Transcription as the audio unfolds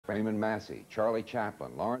Raymond Massey, Charlie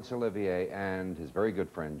Chaplin, Laurence Olivier, and his very good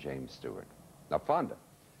friend James Stewart. Now, Fonda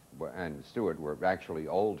and Stewart were actually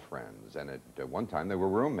old friends, and at one time they were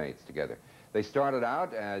roommates together. They started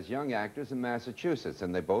out as young actors in Massachusetts,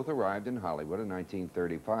 and they both arrived in Hollywood in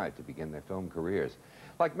 1935 to begin their film careers.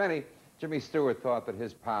 Like many, Jimmy Stewart thought that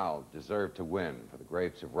his pal deserved to win for The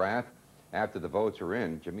Grapes of Wrath. After the votes were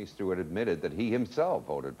in, Jimmy Stewart admitted that he himself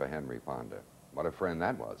voted for Henry Fonda. What a friend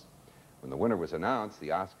that was. When the winner was announced,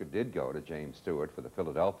 the Oscar did go to James Stewart for The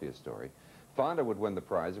Philadelphia Story. Fonda would win the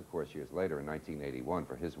prize, of course, years later in 1981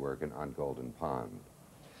 for his work in On Golden Pond.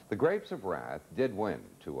 The Grapes of Wrath did win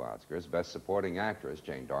 2 Oscars, Best Supporting Actress,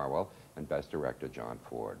 Jane Darwell, and Best Director, John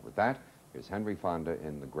Ford. With that, here's Henry Fonda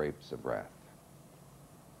in The Grapes of Wrath.